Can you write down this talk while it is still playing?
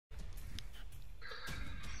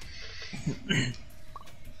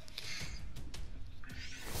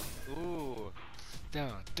Ooh.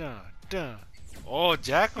 Dun. Oh,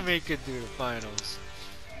 Jack will make it to the finals.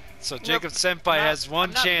 So Jacob Senpai I'm not- has one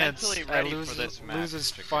I'm not chance mentally at ready for this match,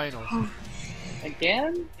 loses Chicken. final.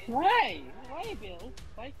 Again? Why? Why, Bill?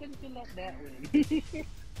 Why couldn't you let that win?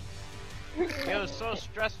 It was so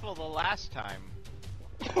stressful the last time.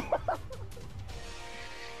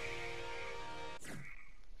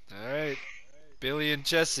 Alright. Billy and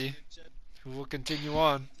Jesse, who will continue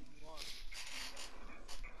on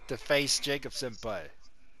to face Jacob Senpai.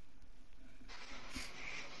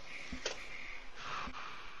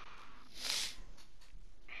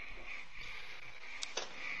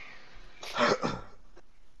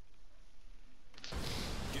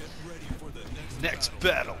 Get ready for the Next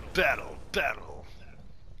battle.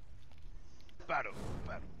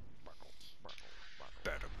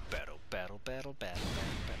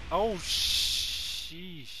 Oh,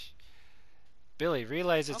 sheesh. Billy,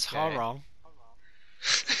 realize it's Okay. all wrong.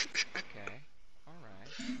 Okay. Alright.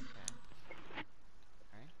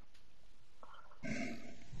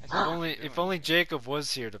 Okay. If only Jacob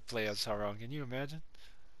was here to play as Harong, can you imagine?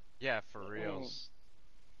 Yeah, for reals.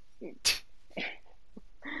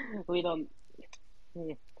 We don't.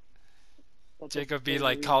 Jacob be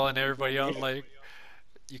like calling everybody on like,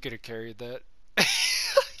 you could have carried that.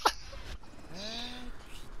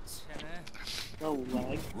 No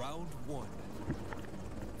lag. Round 1.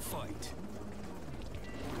 Fight.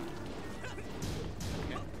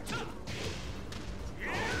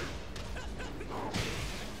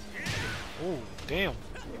 Oh, damn.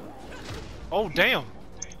 Oh, damn.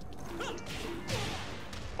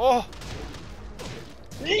 Oh.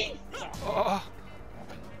 Oh.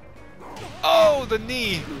 Oh, the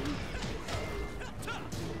knee.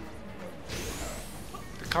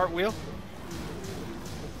 The cartwheel.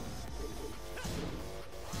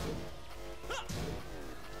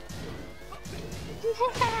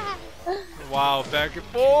 Wow, back and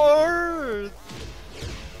forth.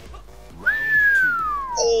 Round 2.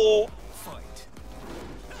 Oh. Fight.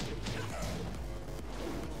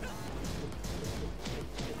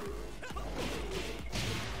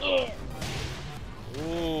 Oh.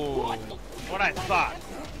 What I thought!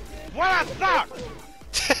 What I thought!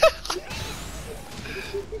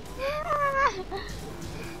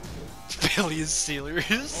 Billy is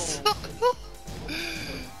serious.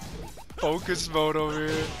 Focus mode over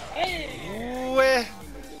here. Hey! Weh. Do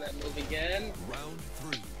that move again. Round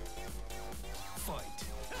 3. Fight.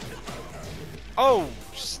 Oh,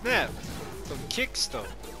 snap. Some kicks though.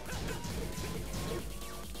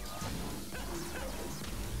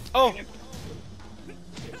 Oh.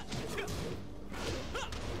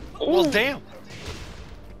 Well, damn.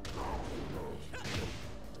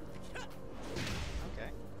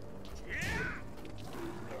 Okay.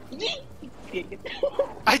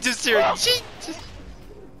 I just hear cheat.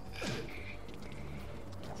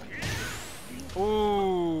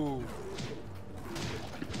 Ooh.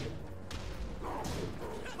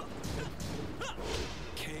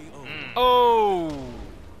 KO. Oh.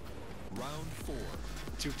 Round 4.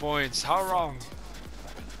 2 points. How wrong?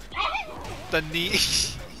 The knee.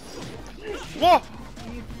 Whoa.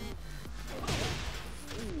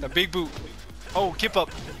 The big boot. Oh, kip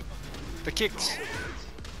up. The kicks.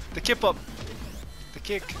 The kip up. The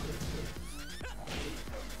kick.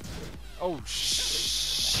 Oh,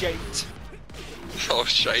 shite. Oh,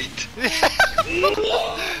 shite.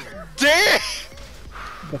 Damn!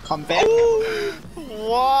 The comeback.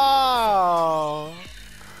 Wow!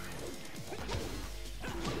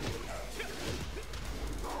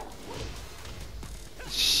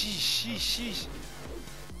 Sheesh.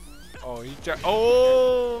 Oh, he tried.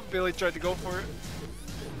 Oh, Billy tried to go for it.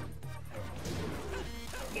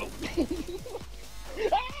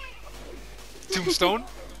 Tombstone.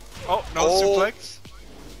 Oh, no suplex.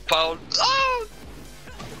 Foul. Oh!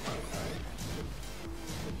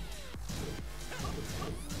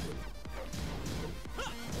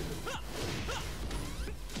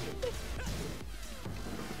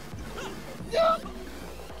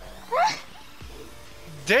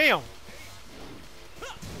 Damn!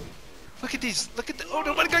 Look at these. Look at the. Oh,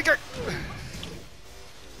 nobody got.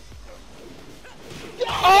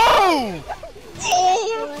 Oh!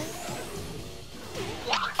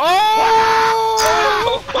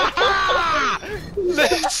 Oh!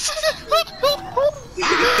 Let's...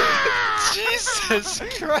 Jesus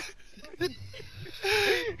Christ!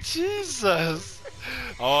 Jesus!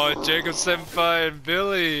 Oh, Jacob Senpai and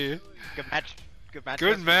Billy. Good match. Good match.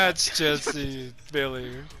 Good match, Jesse. Billy.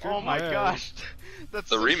 Good Oh my match. gosh. That's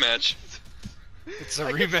The rematch. It's a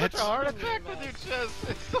I get such rematch. a heart attack with your chest.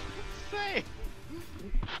 It's so insane.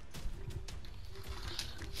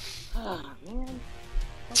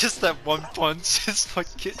 Just that one punch is what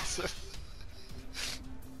gets him.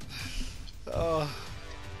 Oh.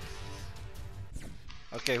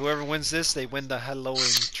 Okay, whoever wins this, they win the Halloween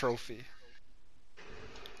trophy.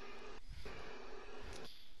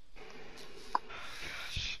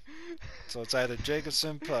 So it's either Jacob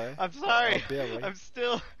Senpai. I'm sorry. or Billy. I'm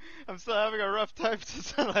still having a rough time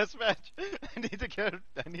since the last match. I need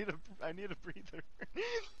a breather.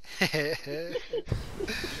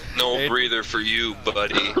 No Hey. breather for you,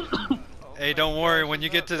 buddy. Hey, don't worry. When you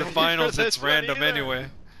get to the finals, it's random either. anyway.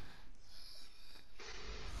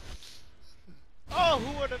 Oh,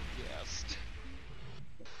 who would have guessed?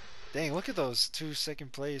 Dang, look at those 2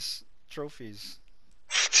 second place trophies.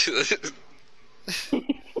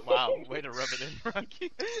 Wow, way to rub it in,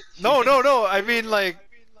 Rocky. No. I mean, like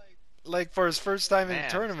for his first time in the Man.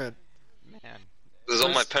 tournament. Man, This is all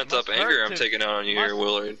my pent up Must anger hurt I'm to- taking out on you here, must-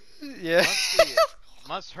 Willard. Yeah.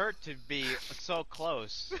 must hurt to be so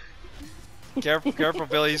close. Careful,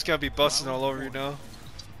 Billy. He's gonna be busting all over you now.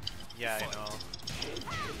 Yeah, I know.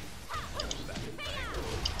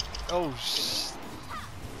 Oh,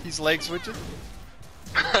 he's leg switching.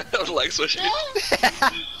 Leg switching.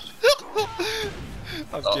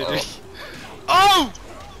 I'm Uh-oh. kidding. Oh!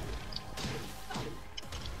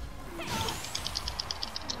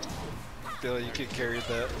 Billy, you can carry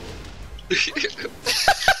that.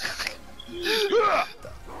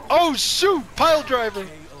 Oh shoot! Pile driver.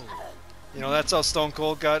 You know that's how Stone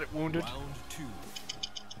Cold got wounded. Round 2.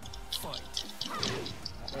 Fight.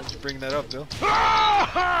 Why'd you bring that up, Bill?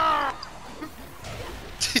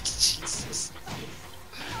 Jesus.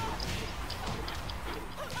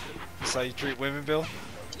 That's how you treat women, Bill?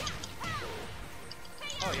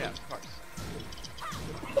 Oh yeah, of course.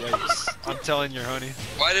 Yikes. I'm telling you, honey.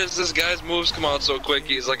 Why does this guy's moves come out so quick?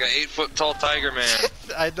 He's like an 8-foot tall tiger man.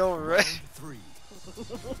 I know, right? 3.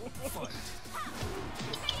 Fight.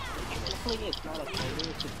 Hopefully it's not a tiger,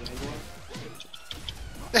 it's a jaguar.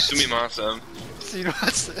 Sumimasen. See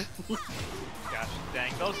what's that? Gosh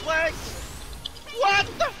dang those legs! What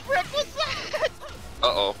the frick was that?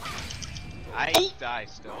 Uh-oh. I die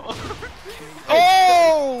still.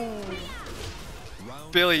 Oh!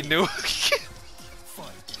 Round Billy knew.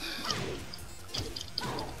 fight.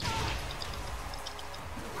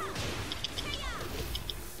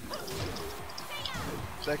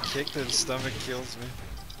 That kick to the stomach kills me.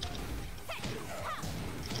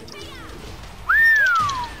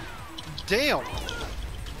 Damn!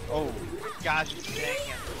 Oh. Gosh dang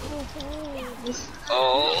it.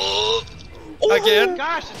 Oh. Again?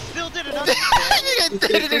 Gosh, it still did another You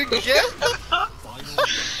did it again? Final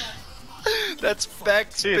round. That's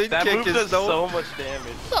back spin Dude, that kick move is does no. so much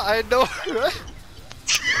damage. I know, right?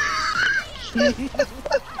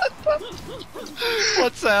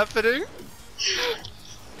 What's happening?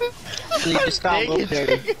 You just got a little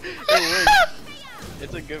dirty. It works.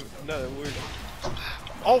 It's a good. No, it works.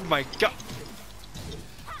 Oh my god!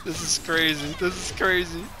 This is crazy. This is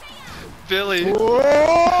crazy. Billy. Billy.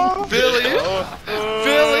 Billy.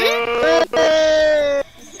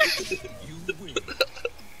 You win.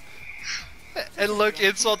 And look,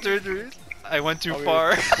 insult to injury. I went too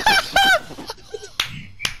far.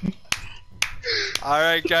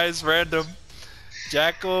 Alright guys, random.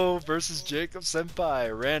 Jacko versus Jacob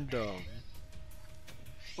Senpai, random.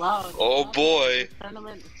 Wow. Oh boy.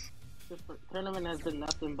 Tournament has been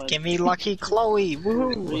nothing but Give me Lucky Chloe,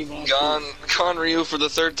 woohoo! rematches. Gone Ryu for the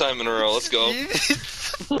 3rd time in a row. Let's go.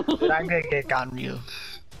 Dude, I'm gonna get Ganryu.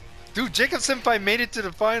 Dude, Jacob Senpai made it to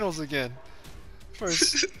the finals again.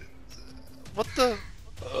 First. What the?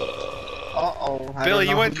 Uh-oh. I Billy, don't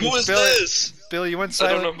you know went. Who is Billy, this? Billy, you went I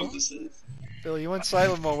don't know silent. who this is. Billy, you went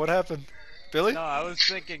silent mode. What happened? Billy? No, I was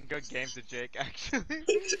thinking good game to Jake, actually.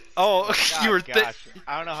 Oh, God, you were. gosh,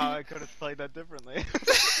 I don't know how I could have played that differently.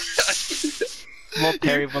 Little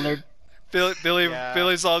Terry Willard. Billy, Yeah.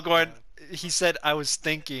 Billy's all going. He said, "I was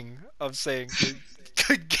thinking of saying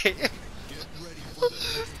good game." Get ready for the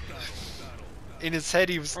next battle. In his head,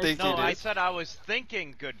 he was thinking No, I it. said I was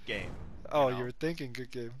thinking good game. Oh, know. you were thinking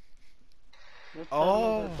good game. This Oh.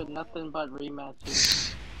 tournament has been nothing but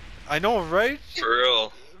rematches. I know, right? For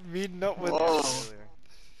real. Meeting up with. Whoa.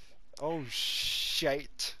 Oh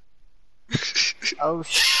shit! Oh,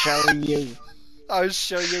 show you. I'll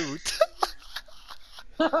show you.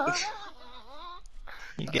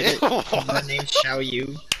 You get it? My name's Show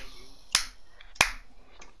You.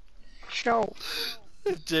 Show.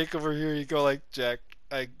 Jake over here, you go like, Jack.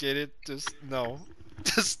 I get it. Just no.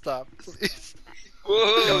 Just stop, please.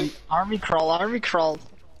 Whoa. Army crawl, army crawl.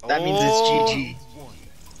 That means it's GG.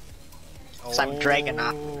 'Cause I'm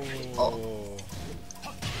Dragonite. Oh.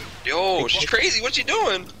 Yo, she's crazy. What you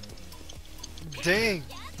doing? Dang.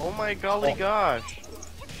 Oh my golly gosh.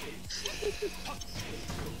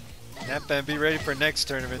 Nappan, be ready for next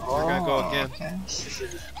tournament. We're gonna go again. Okay.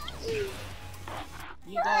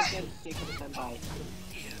 You go against Jacob Senpai.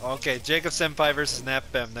 Okay, Jacob Senpai versus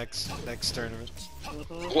Nappan next tournament.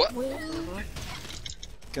 What?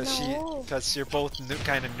 Cause you're both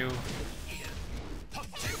kind of new.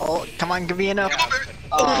 Oh, come on, give me enough.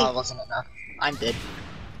 Oh, it wasn't enough. I'm dead.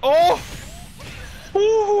 Oh!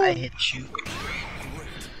 I hit you.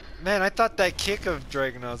 Man, I thought that kick of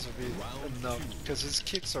Dragunov would be enough, because his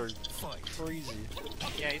kicks are crazy.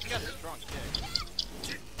 Yeah, he's got a strong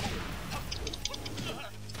kick.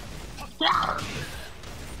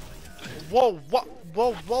 Whoa, what?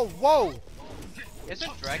 Whoa, whoa, whoa!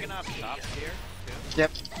 Isn't Dragunov top tier too?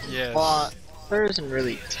 Yep. Yes. Well, there isn't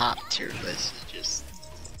really top tier list. Just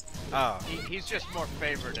Ah, He's just more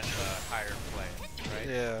favored in the higher play, right?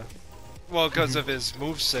 yeah. Well, because of his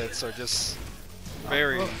movesets are just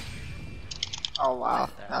very... oh wow,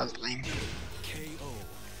 that was lame. KO.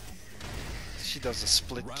 She does a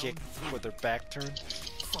split kick with her back turn.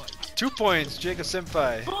 2 points, Jacob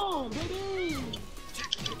Senpai. Oh, baby!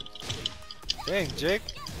 Dang, Jake.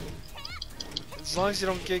 As long as you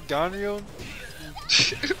don't get Ganryo.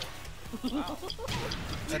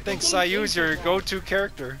 I think Sayu's your go-to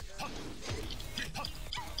character.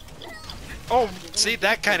 Oh, see,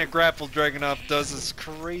 that kind of grapple Dragunov does is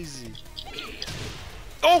crazy.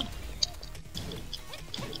 Oh!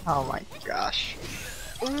 Oh my gosh.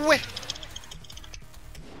 Wait.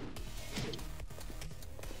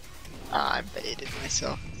 I baited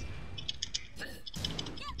myself.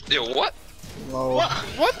 Yo, what? Whoa.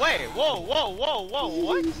 What? Wait, whoa, whoa, whoa, whoa,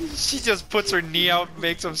 what? She just puts her knee out,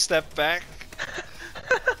 makes him step back.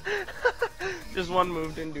 Just one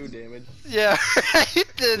move didn't do damage. Yeah, right.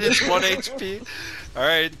 It's 1 HP.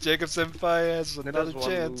 Alright, Jacob Senpai has another does one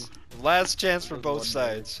chance. Last chance for Does both one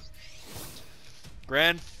sides.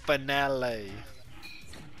 Grand finale.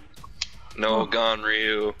 No,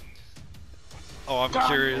 Ganryu. Oh, I'm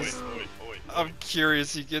curious. I'm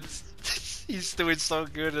curious. He gets. He's doing so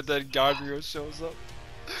good, and then Ganryo shows up.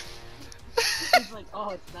 He's like, oh,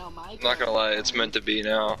 it's now my Not gonna lie, it's meant to be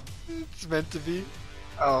now. It's meant to be.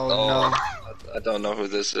 Oh Oh, no. I don't know who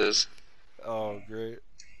this is. Oh, great.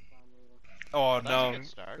 Oh That's a no. good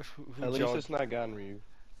start. Who At least jogged? it's not Ganryu.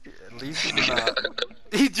 At least it's not.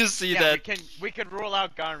 He just see Yeah, that. we can rule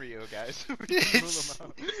out Ganryu, guys. We can rule him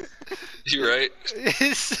out. You right?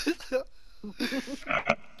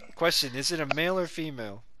 Question: is it a male or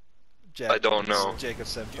female? I don't know. Jacob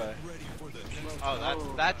Senpai. Ready for the next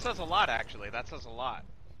Oh, that says a lot, actually. That says a lot.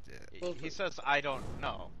 Yeah. He says, I don't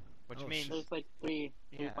know. Which Oh, means... There's like three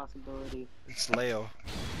Yeah. possibilities. It's Leo.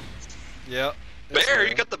 Yep. it's Bear? Leo.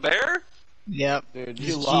 You got the bear? Yep. Dude, It's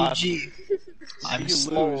you lost. GG. I'm You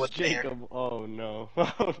slow lose, with there. Jacob. Oh no.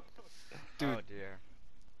 Dude. Oh, dear.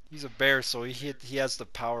 He's a bear, so he has the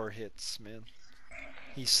power hits, man.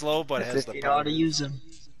 He's slow, but has If the you know how power. to use them.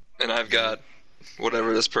 And I've got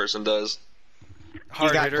whatever this person does. You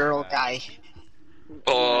Hard got hitter. girl guy.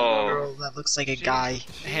 Oh, Girl that looks like a guy.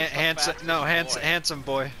 Handsome, no, handsome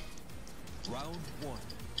boy. round one.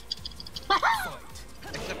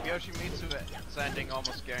 Except Yoshimitsu sending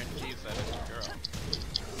almost guarantees that it's a girl.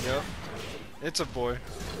 Yep. It's a boy.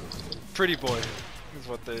 Pretty boy is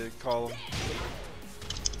what they call him.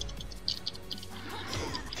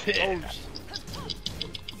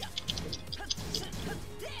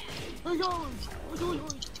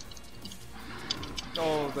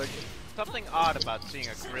 Oh, the Something odd about seeing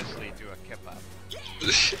a grizzly do a kip up.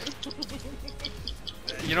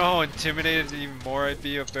 you know how intimidated even more I'd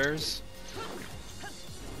be of bears?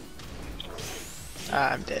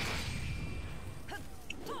 I'm dead.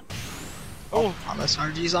 Oh, Unless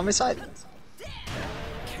RG's on my side.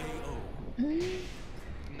 KO.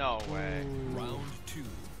 No way. Round two.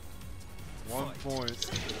 1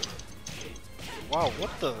 point. Wow,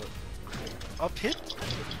 what the? Up hit?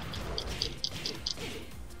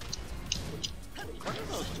 What are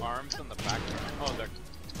those arms in the background? Oh, they're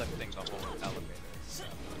lifting the whole elevator.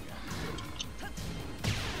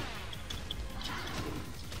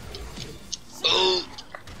 oh.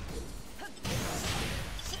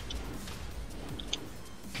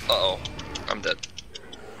 Uh-oh. I'm dead.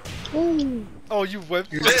 Oh, you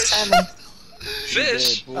went You're for just salmon.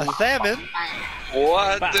 Fish? a salmon?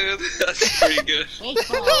 What, dude? That's pretty good.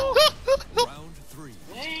 Baseball! Round three.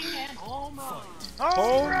 Swing and home run!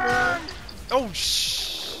 Home run! Oh,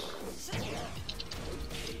 shh!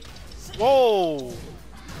 Whoa!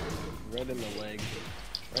 Right in the leg.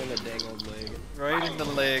 Right in the dang old leg. Right in the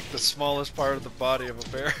leg, the smallest part of the body of a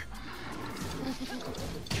bear.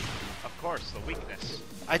 Of course, the weakness.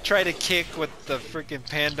 I try to kick with the freaking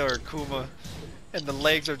Panda or Kuma, and the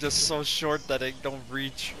legs are just so short that they don't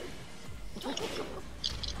reach.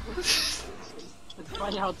 It's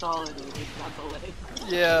funny how tall it is. It's not the leg.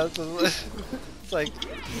 Yeah, it's like,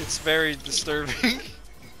 it's very disturbing.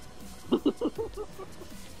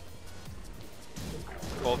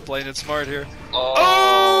 Oh, playing it smart here.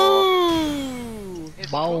 Oh!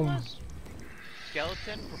 Is Boom. Kuma's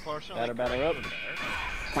skeleton proportionally Batter up.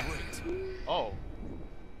 Oh.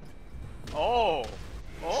 Oh.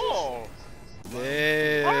 Oh.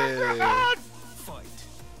 Yeah. Fight.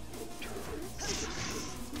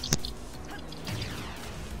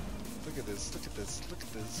 Look at this, look at this, look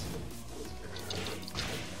at this.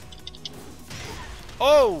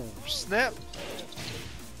 Oh, snap.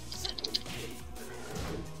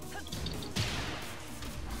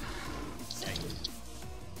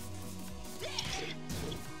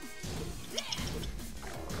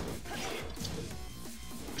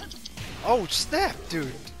 Oh, snap,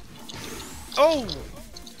 dude. Oh!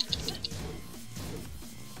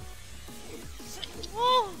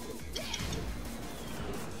 Oh.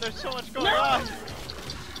 There's so much going on.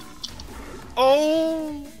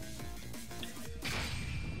 Oh!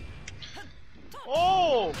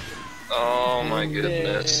 Oh. Oh my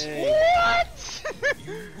goodness. What?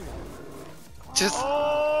 Just.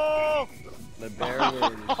 Oh. The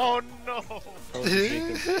barrier. Oh no.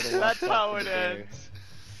 That's how it ends.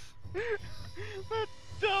 ends. That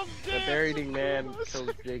dumb The dance. bear eating man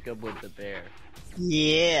kills Jacob with the bear.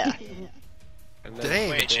 Yeah. And Dang.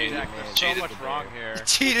 the Wait, bear Jack, man there's so kills much the wrong bear. here.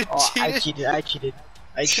 Cheated, Oh, I cheated. cheated. I cheated.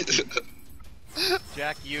 I cheated.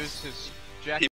 Jack used his